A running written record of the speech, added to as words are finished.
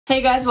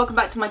Hey guys, welcome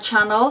back to my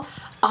channel.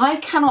 I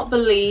cannot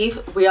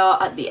believe we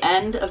are at the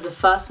end of the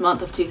first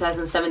month of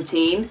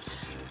 2017.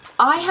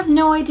 I have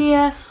no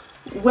idea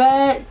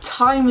where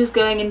time is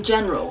going in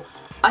general.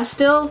 I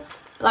swear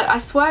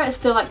it's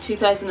still like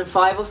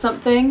 2005 or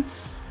something,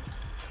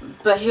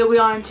 but here we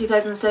are in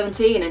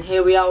 2017 and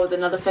here we are with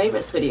another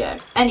favourites video.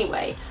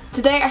 Anyway,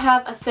 today I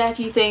have a fair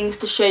few things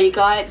to show you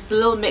guys. It's a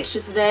little mixture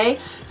today,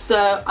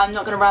 so I'm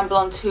not going to ramble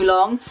on too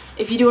long.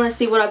 If you do want to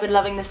see what I've been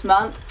loving this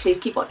month, please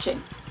keep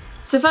watching.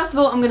 So first of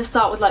all, I'm going to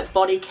start with like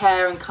body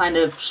care and kind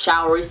of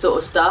showery sort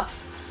of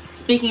stuff.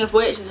 Speaking of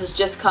which, this has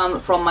just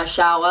come from my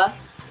shower.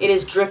 It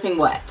is dripping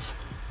wet,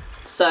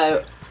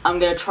 so I'm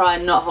going to try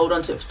and not hold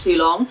on to it for too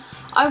long.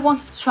 I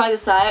wanted to try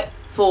this out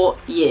for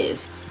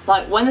years.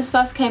 Like when this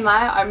first came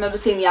out, I remember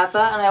seeing the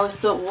advert and I always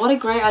thought, what a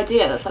great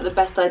idea, that's like the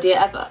best idea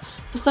ever.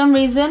 For some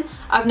reason,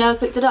 I've never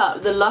picked it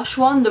up. The Lush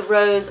one, the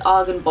Rose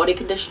Argan Body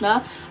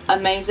Conditioner,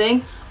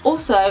 amazing.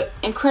 Also,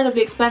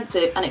 incredibly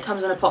expensive, and it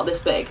comes in a pot this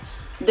big.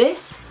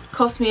 This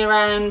cost me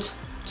around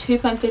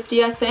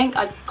 £2.50 I think.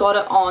 I got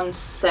it on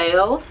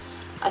sale.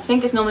 I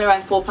think it's normally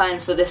around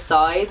 £4 for this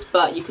size,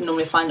 but you can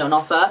normally find it on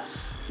offer.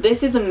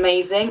 This is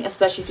amazing,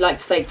 especially if you like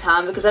to fake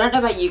tan, because I don't know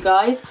about you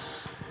guys,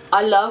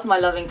 I love my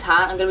loving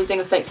tan. I'm going to be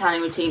doing a fake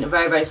tanning routine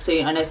very, very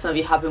soon. I know some of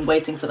you have been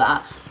waiting for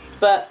that.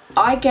 But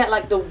I get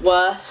like the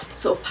worst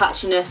sort of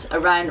patchiness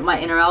around my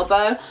inner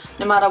elbow.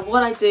 No matter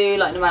what I do,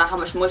 like no matter how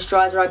much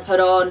moisturiser I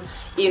put on,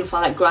 even if I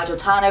like gradual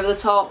tan over the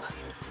top.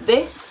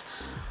 This,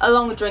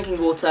 along with drinking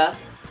water,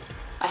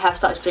 I have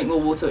started to drink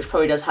more water, which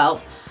probably does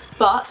help.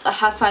 But I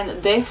have found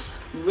that this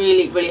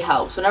really, really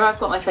helps. Whenever I've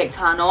got my fake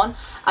tan on,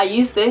 I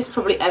use this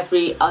probably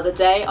every other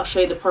day. I'll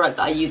show you the product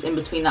that I use in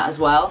between that as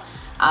well.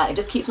 It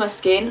just keeps my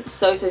skin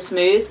so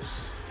smooth.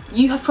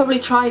 You have probably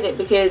tried it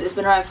because it's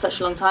been around for such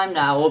a long time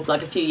now, or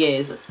like a few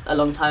years. It's a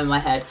long time in my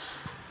head.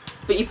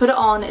 But you put it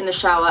on in the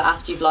shower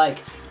after you've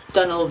like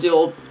done all of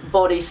your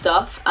body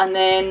stuff, and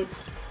then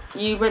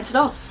you rinse it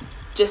off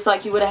just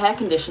like you would a hair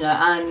conditioner,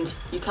 and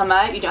you come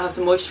out, you don't have to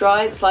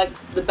moisturise. It's like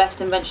the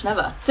best invention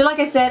ever. So like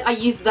I said, I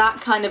use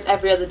that kind of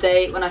every other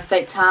day when I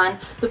fake tan.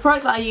 The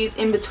product that I use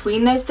in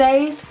between those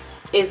days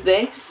is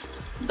this.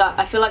 That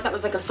I feel like that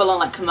was like a full-on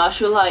like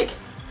commercial, like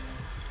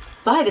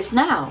buy this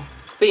now.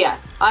 But yeah,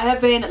 I have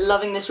been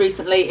loving this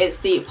recently. It's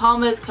the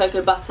Palmer's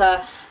Cocoa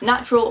Butter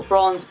Natural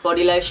Bronze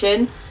Body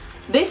Lotion.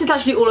 This is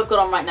actually all I've got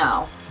on right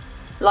now.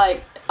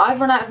 Like,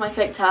 I've run out of my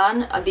fake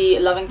tan, the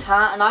Loving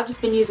Tan, and I've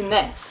just been using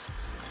this.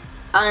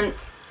 And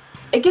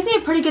it gives me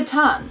a pretty good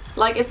tan.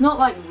 Like, it's not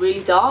like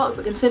really dark,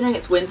 but considering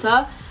it's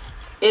winter,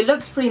 it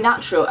looks pretty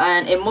natural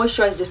and it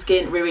moisturises your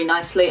skin really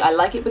nicely. I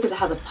like it because it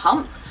has a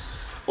pump,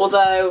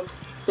 although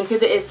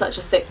because it is such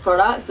a thick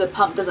product, the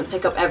pump doesn't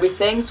pick up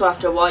everything, so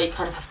after a while you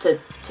kind of have to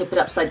tip it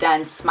upside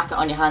down, smack it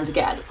on your hand to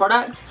get at the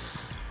product.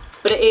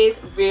 But it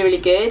is really, really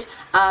good,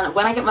 and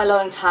when I get my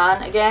Loving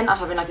Tan again, I'm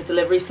having like a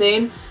delivery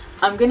soon,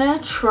 I'm gonna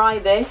try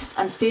this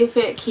and see if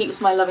it keeps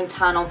my Loving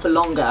Tan on for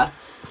longer.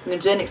 I'm gonna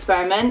do an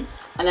experiment,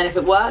 and then if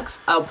it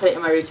works, I'll put it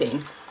in my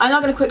routine. I'm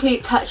now gonna quickly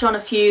touch on a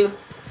few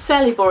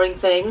fairly boring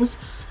things.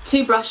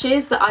 Two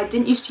brushes that I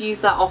didn't used to use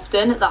that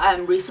often, that I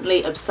am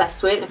recently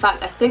obsessed with. In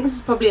fact, I think this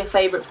is probably a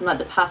favourite from like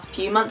the past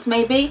few months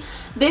maybe.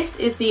 This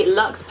is the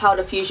Luxe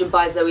Powder Fusion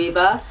by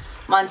Zoeva.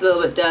 Mine's a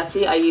little bit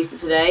dirty, I used it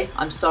today,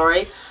 I'm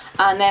sorry.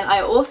 And then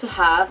I also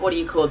have, what do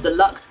you call it, the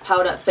Luxe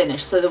Powder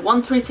Finish. So the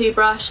 132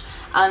 brush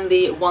and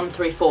the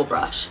 134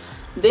 brush.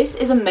 This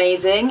is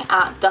amazing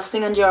at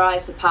dusting under your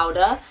eyes for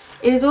powder.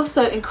 It is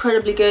also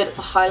incredibly good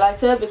for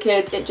highlighter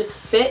because it just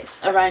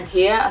fits around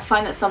here. I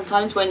find that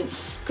sometimes when,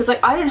 because like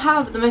I don't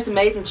have the most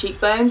amazing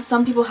cheekbones.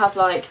 Some people have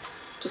like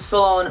just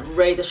full on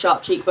razor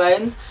sharp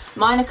cheekbones.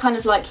 Mine are kind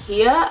of like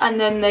here and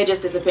then they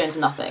just disappear into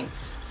nothing.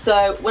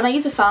 So when I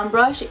use a fan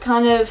brush, it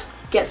kind of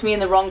gets me in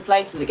the wrong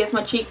places. It gets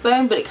my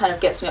cheekbone, but it kind of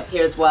gets me up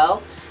here as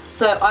well.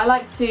 So I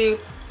like to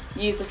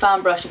use the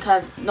fan brush and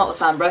kind of, not the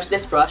fan brush,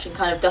 this brush, and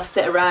kind of dust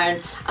it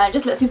around, and it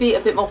just lets me be a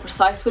bit more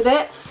precise with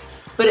it.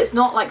 But it's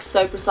not like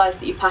so precise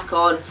that you pack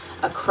on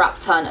a crap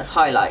ton of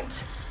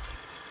highlight,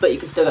 but you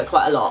can still get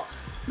quite a lot.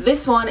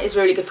 This one is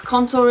really good for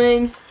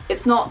contouring.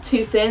 It's not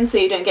too thin so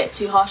you don't get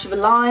too harsh of a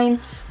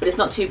line, but it's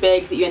not too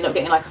big that you end up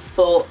getting like a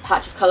full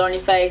patch of colour on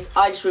your face.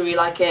 I just really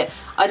like it.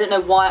 I don't know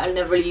why I've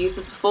never really used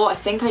this before. I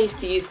think I used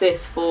to use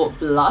this for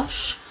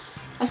blush.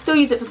 I still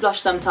use it for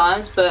blush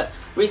sometimes, but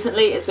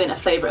recently it's been a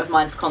favourite of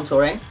mine for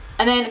contouring.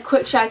 And then a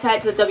quick shout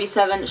out to the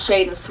W7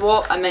 Shade and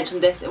Swap. I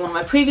mentioned this in one of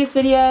my previous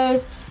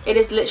videos. It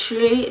is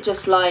literally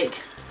just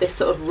like this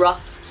sort of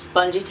rough,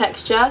 spongy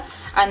texture.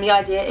 And the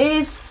idea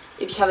is,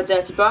 if you have a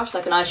dirty brush,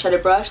 like an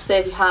eyeshadow brush, say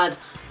if you had,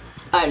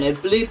 I don't know,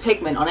 blue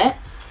pigment on it,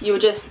 you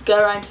would just go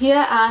around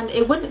here and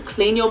it wouldn't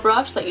clean your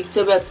brush, like you'd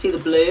still be able to see the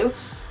blue,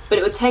 but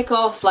it would take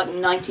off like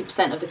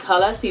 90% of the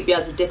colour, so you'd be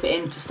able to dip it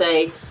into,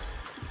 say,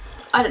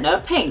 I don't know,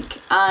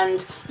 pink,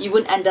 and you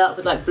wouldn't end up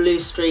with like blue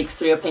streaks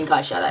through your pink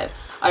eyeshadow.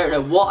 I don't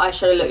know what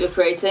eyeshadow look you're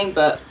creating,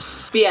 but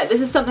yeah,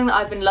 this is something that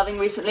I've been loving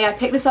recently. I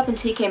picked this up in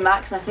TK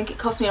Maxx and I think it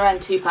cost me around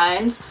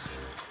 £2.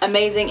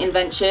 Amazing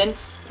invention.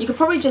 You could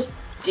probably just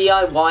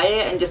DIY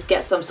it and just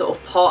get some sort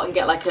of pot and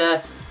get like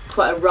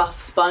quite a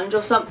rough sponge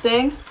or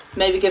something,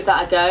 maybe give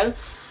that a go.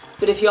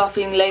 But if you are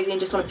feeling lazy and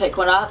just want to pick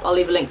one up, I'll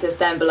leave a link to this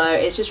down below.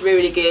 It's just really,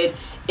 really good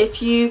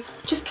if you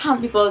just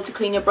can't be bothered to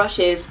clean your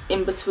brushes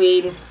in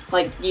between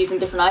like using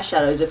different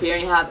eyeshadows. If you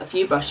only have a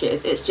few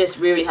brushes, it's just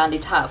really handy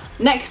to have.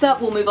 Next up,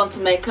 we'll move on to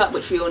makeup,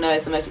 which we all know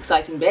is the most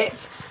exciting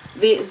bit.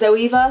 The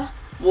Zoeva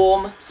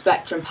Warm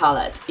Spectrum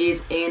palette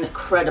is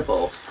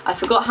incredible. I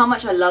forgot how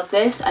much I love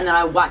this, and then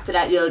I whacked it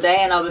out the other day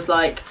and I was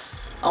like,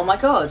 oh my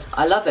god,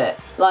 I love it.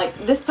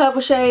 Like this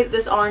purple shade,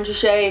 this orangey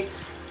shade,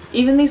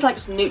 even these like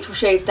just neutral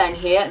shades down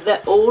here,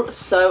 they're all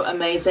so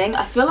amazing.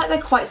 I feel like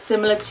they're quite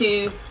similar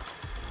to,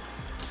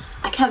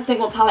 I can't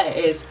think what palette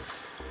it is,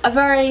 a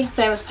very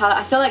famous palette.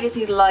 I feel like it's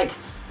either like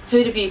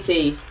Huda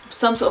Beauty,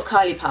 some sort of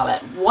Kylie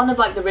palette, one of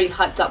like the really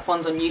hyped up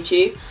ones on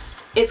YouTube.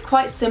 It's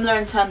quite similar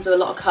in terms of a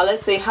lot of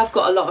colours, so you have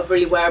got a lot of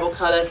really wearable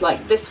colours.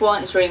 Like this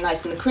one is really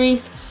nice in the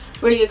crease,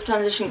 really good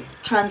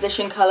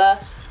transition colour,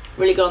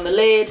 really good on the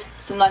lid,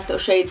 some nice little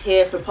shades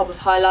here for a pop of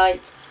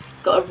highlight.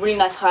 Got a really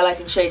nice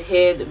highlighting shade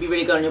here that'd be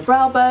really good on your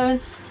brow bone,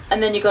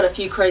 and then you've got a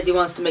few crazy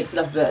ones to mix it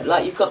up a bit.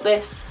 Like you've got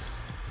this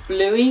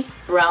bluey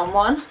brown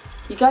one.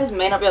 You guys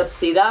may not be able to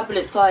see that, but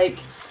it's like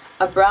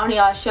a brownie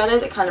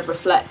eyeshadow that kind of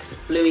reflects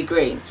bluey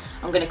green.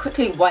 I'm going to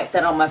quickly wipe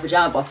that on my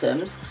pajama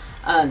bottoms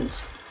and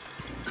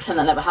pretend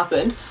that never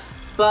happened.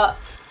 But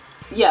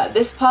yeah,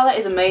 this palette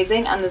is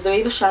amazing, and the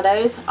Zoeva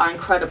shadows are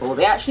incredible.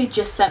 They actually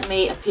just sent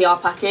me a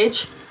PR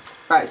package,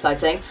 very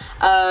exciting,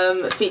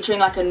 featuring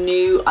like a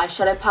new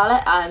eyeshadow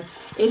palette, and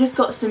it has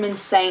got some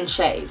insane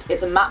shades.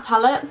 It's a matte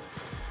palette,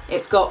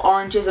 it's got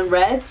oranges and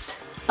reds,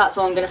 that's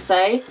all I'm going to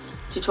say.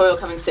 Tutorial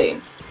coming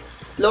soon.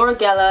 Laura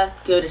Geller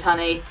Gilded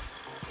Honey.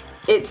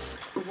 It's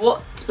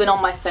what's been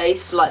on my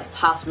face for like the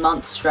past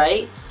month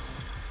straight.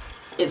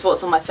 It's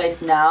what's on my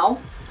face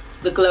now.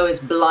 The glow is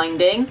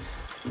blinding,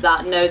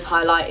 that nose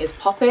highlight is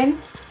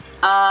popping,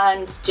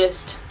 and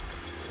just,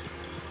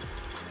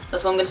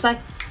 that's all I'm going to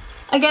say.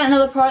 Again,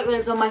 another product that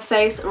is on my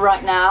face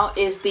right now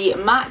is the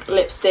MAC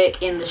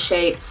lipstick in the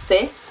shade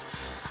Sis.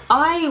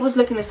 I was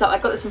looking this up, I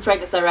got this from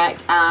Fragrance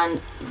Direct,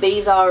 and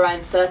these are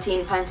around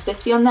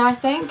 £13.50 on there, I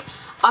think.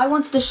 I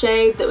wanted a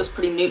shade that was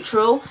pretty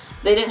neutral.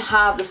 They didn't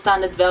have the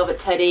standard Velvet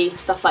Teddy,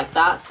 stuff like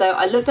that, so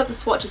I looked up the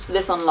swatches for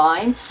this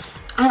online,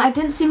 and I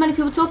didn't see many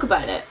people talk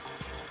about it.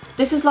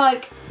 This is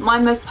like my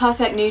most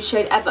perfect nude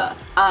shade ever,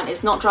 and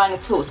it's not drying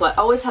at all, so I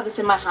always have this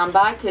in my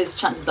handbag because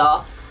chances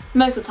are,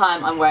 most of the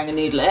time I'm wearing a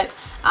nude lip,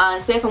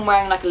 and say if I'm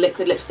wearing like a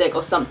liquid lipstick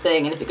or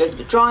something and if it goes a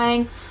bit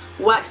drying,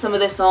 whack some of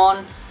this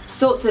on,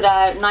 sorts it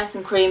out, nice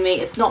and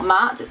creamy. It's not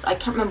matte, I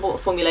can't remember what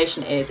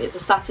formulation it is. It's a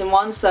satin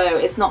one, so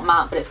it's not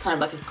matte, but it's kind of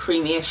like a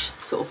creamy-ish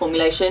sort of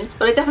formulation.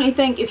 But I definitely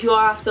think if you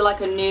are after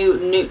like a new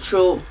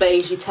neutral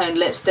beigey toned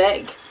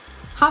lipstick,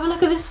 have a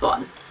look at this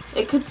one.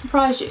 It could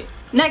surprise you.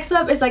 Next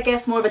up is, I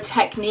guess, more of a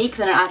technique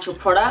than an actual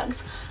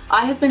product.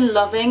 I have been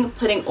loving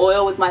putting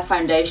oil with my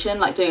foundation,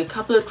 like doing a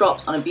couple of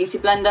drops on a beauty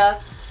blender.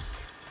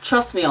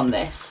 Trust me on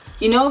this.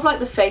 You know of like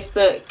the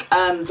Facebook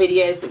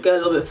videos that go a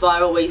little bit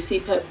viral where you see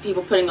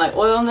people putting like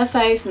oil on their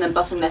face and then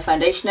buffing their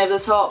foundation over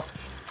the top?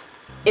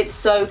 It's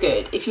so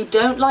good. If you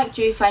don't like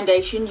dewy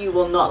foundation, you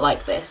will not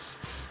like this.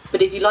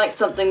 But if you like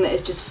something that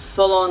is just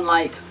full on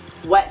like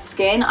wet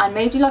skin, I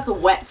may do like a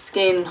wet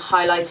skin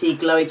highlighty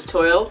glowy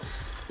tutorial.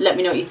 Let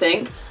me know what you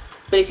think.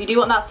 But if you do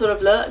want that sort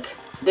of look,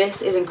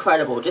 this is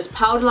incredible. Just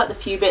powder like the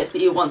few bits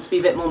that you want to be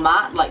a bit more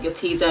matte, like your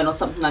T-zone or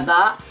something like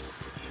that.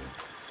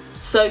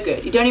 So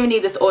good. You don't even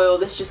need this oil.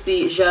 This is just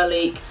the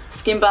Jurlique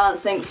Skin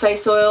Balancing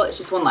Face Oil. It's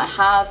just one that I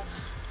have.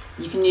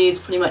 You can use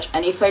pretty much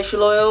any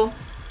facial oil.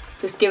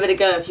 Just give it a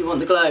go if you want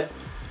the glow.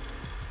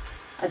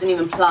 I didn't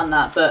even plan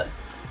that, but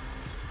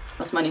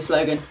that's my new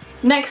slogan.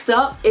 Next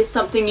up is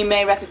something you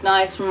may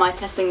recognise from my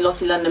Testing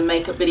Lottie London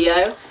makeup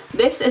video.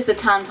 This is the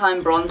Tan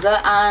Time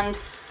Bronzer, and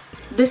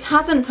this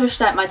hasn't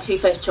pushed out my Too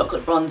Faced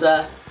Chocolate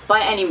Bronzer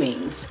by any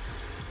means.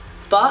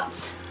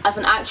 But as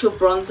an actual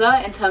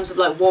bronzer, in terms of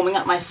like warming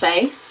up my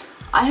face,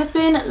 I have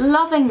been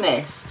loving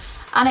this.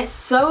 And it's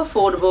so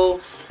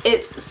affordable.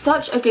 It's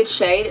such a good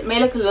shade. It may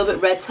look a little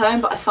bit red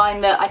tone, but I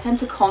find that I tend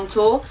to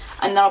contour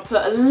and then I'll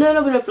put a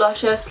little bit of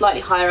blusher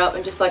slightly higher up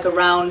and just like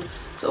around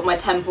sort of my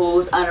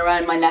temples and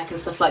around my neck and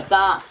stuff like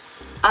that.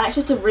 And it's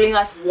just a really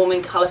nice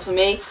warming colour for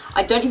me.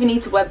 I don't even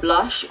need to wear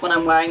blush when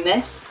I'm wearing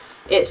this.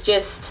 It's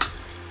just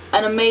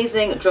an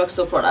amazing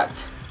drugstore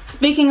product.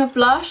 Speaking of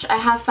blush, I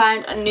have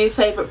found a new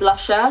favourite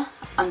blusher.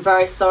 I'm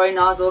very sorry,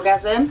 NARS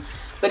Orgasm,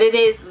 but it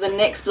is the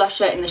NYX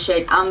blusher in the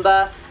shade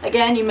Amber.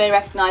 Again, you may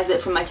recognise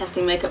it from my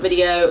testing makeup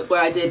video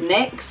where I did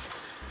NYX.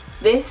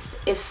 This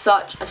is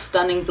such a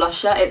stunning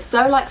blusher. It's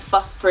so like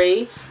fuss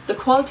free. The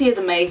quality is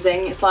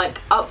amazing. It's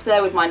like up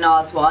there with my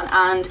NARS one,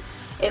 and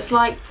it's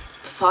like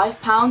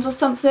 £5 or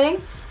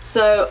something.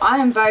 So I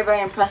am very,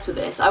 very impressed with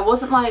this. I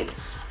wasn't like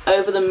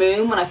over the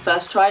moon when I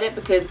first tried it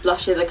because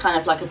blushes are kind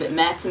of like a bit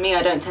meh to me.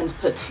 I don't tend to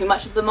put too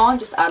much of them on,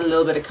 just add a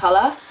little bit of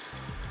colour.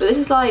 But this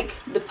is like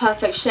the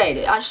perfect shade.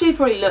 It actually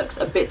probably looks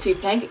a bit too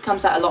pink. It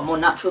comes out a lot more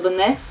natural than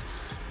this,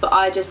 but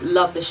I just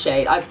love this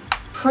shade. I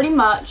pretty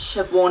much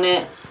have worn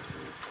it,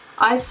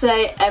 I'd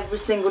say every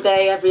single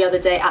day, every other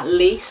day at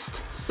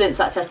least, since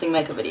that testing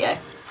makeup video.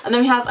 And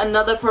then we have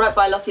another product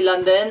by Lottie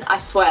London. I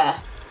swear,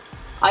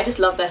 I just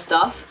love their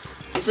stuff.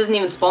 This isn't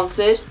even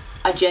sponsored.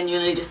 I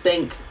genuinely just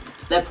think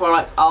their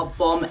products are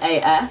bomb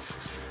AF.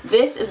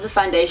 This is the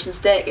foundation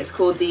stick. It's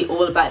called the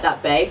All About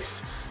That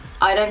Base.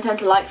 I don't tend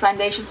to like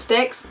foundation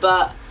sticks,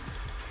 but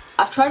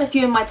I've tried a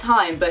few in my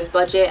time, both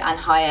budget and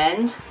high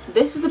end.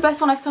 This is the best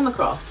one I've come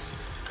across.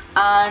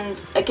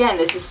 And again,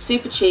 this is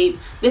super cheap.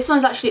 This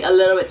one's actually a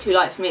little bit too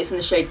light for me. It's in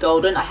the shade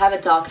Golden. I have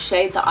a darker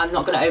shade that I'm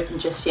not going to open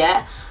just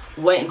yet,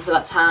 waiting for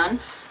that tan,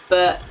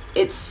 but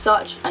it's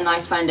such a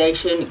nice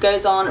foundation. It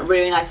goes on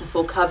really nice and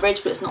full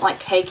coverage, but it's not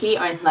like cakey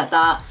or anything like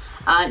that.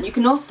 And you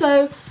can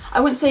also,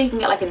 I wouldn't say you can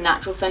get like a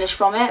natural finish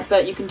from it,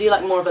 but you can do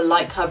like more of a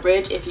light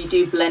coverage if you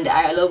do blend it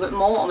out a little bit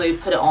more, or maybe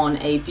put it on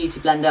a beauty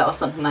blender or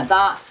something like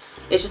that.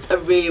 It's just a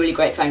really, really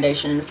great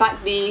foundation. In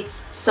fact, the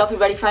Selfie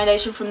Ready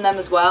foundation from them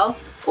as well,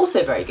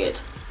 also very good.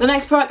 The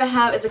next product I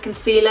have is a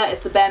concealer. It's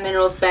the Bare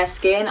Minerals Bare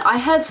Skin. I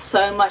heard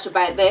so much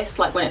about this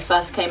like when it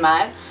first came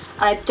out, and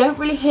I don't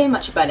really hear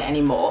much about it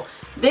anymore.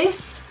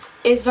 This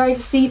is very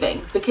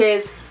deceiving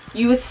because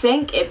you would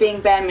think, it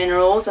being Bare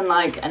Minerals and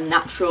like a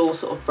natural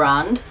sort of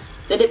brand,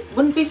 that it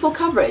wouldn't be full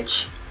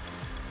coverage.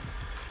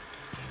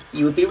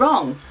 You would be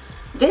wrong.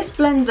 This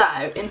blends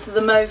out into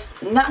the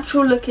most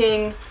natural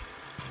looking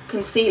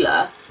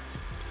concealer,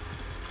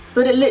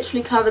 but it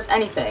literally covers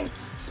anything.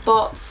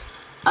 Spots,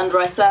 under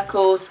eye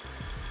circles,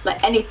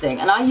 like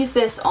anything. And I use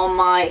this on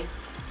my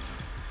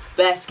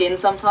bare skin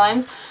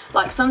sometimes.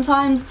 Like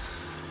sometimes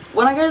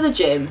when I go to the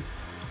gym,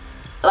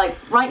 like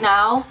right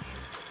now,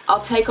 I'll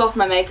take off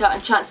my makeup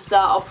and chances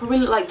are I'll probably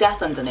look like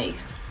death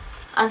underneath.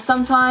 And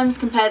sometimes,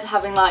 compared to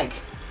having like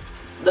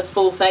the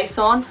full face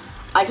on,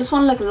 I just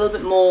want to look a little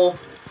bit more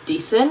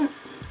decent.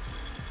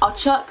 I'll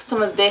chuck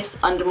some of this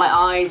under my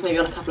eyes, maybe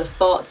on a couple of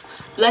spots,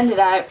 blend it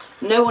out,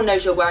 no one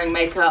knows you're wearing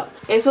makeup.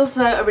 It's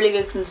also a really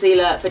good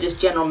concealer for just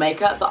general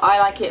makeup, but I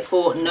like it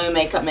for no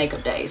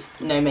makeup days.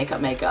 No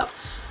makeup.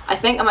 I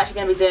think I'm actually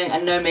going to be doing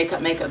a no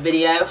makeup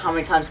video. How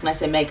many times can I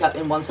say makeup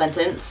in one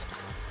sentence?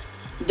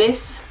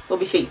 This will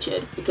be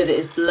featured because it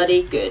is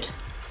bloody good.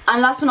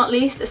 And last but not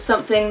least is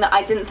something that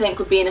I didn't think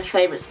would be in a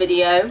favourites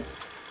video,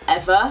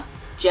 ever,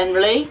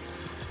 generally,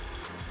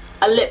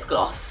 a lip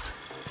gloss.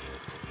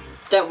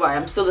 Don't worry,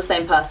 I'm still the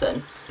same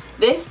person.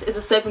 This is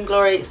a Soap &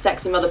 Glory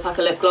Sexy Mother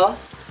Pucker Lip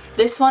Gloss.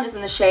 This one is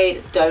in the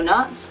shade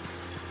Donut.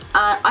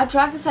 And I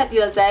dragged this out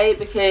the other day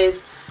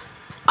because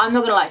I'm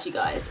not gonna lie to you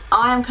guys.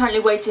 I am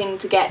currently waiting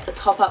to get a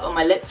top up on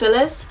my lip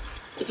fillers.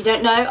 If you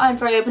don't know, I'm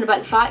very open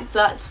about the fact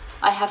that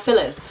I have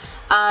fillers.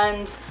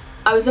 And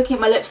I was looking at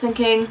my lips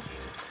thinking,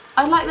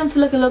 I'd like them to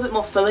look a little bit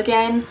more full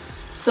again.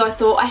 So I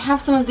thought, I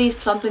have some of these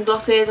plumping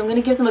glosses, I'm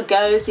gonna give them a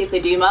go, see if they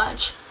do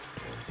much.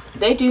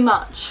 They do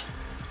much.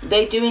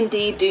 They do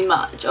indeed do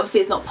much. Obviously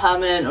it's not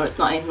permanent or it's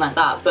not anything like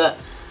that, but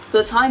for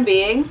the time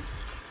being,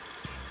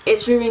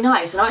 it's really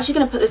nice. And I'm actually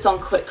going to put this on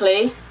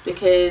quickly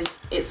because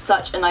it's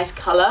such a nice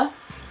colour.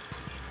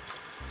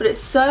 But it's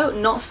so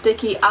not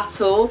sticky at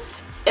all.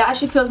 It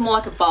actually feels more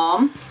like a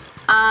balm.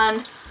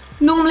 And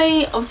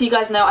normally, obviously you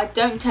guys know, I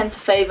don't tend to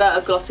favour a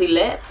glossy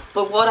lip,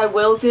 but what I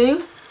will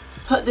do,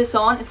 put this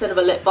on instead of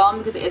a lip balm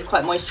because it is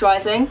quite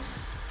moisturising.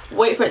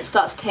 Wait for it to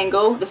start to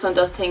tingle. This one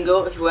does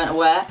tingle if you weren't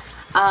aware.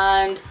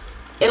 And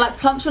it like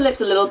plumps your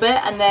lips a little bit,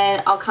 and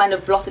then I'll kind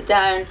of blot it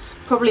down,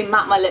 probably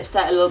matte my lips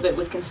out a little bit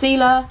with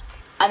concealer,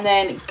 and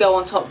then go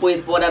on top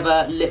with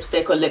whatever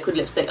lipstick or liquid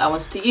lipstick I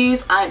wanted to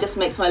use, and it just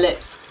makes my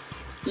lips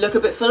look a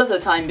bit fuller for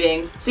the time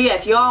being. So yeah,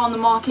 if you are on the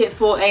market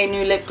for a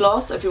new lip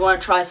gloss, or if you want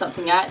to try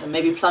something out that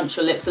maybe plumps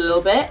your lips a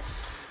little bit,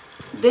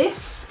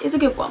 this is a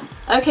good one.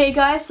 Okay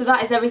guys, so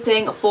that is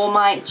everything for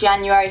my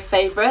January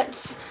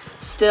favourites.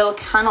 Still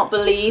cannot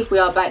believe we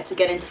are about to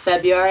get into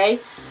February.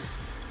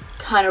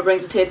 Kind of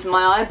brings a tear to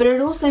my eye, but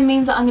it also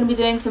means that I'm going to be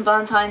doing some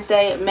Valentine's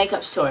Day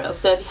makeup tutorials.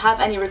 So if you have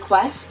any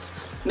requests,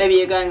 maybe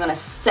you're going on a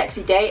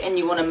sexy date and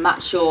you want to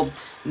match your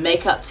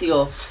makeup to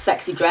your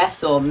sexy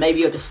dress, or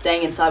maybe you're just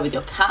staying inside with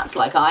your cats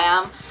like I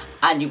am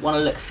and you want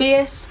to look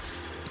fierce,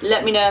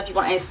 let me know if you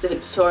want any specific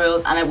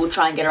tutorials and I will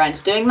try and get around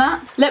to doing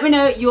that. Let me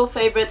know your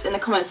favourites in the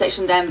comment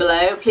section down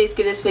below. Please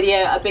give this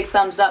video a big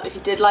thumbs up if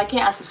you did like it,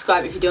 and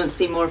subscribe if you do want to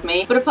see more of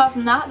me. But apart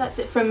from that, that's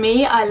it from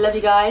me. I love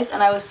you guys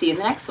and I will see you in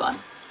the next one.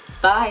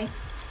 Bye.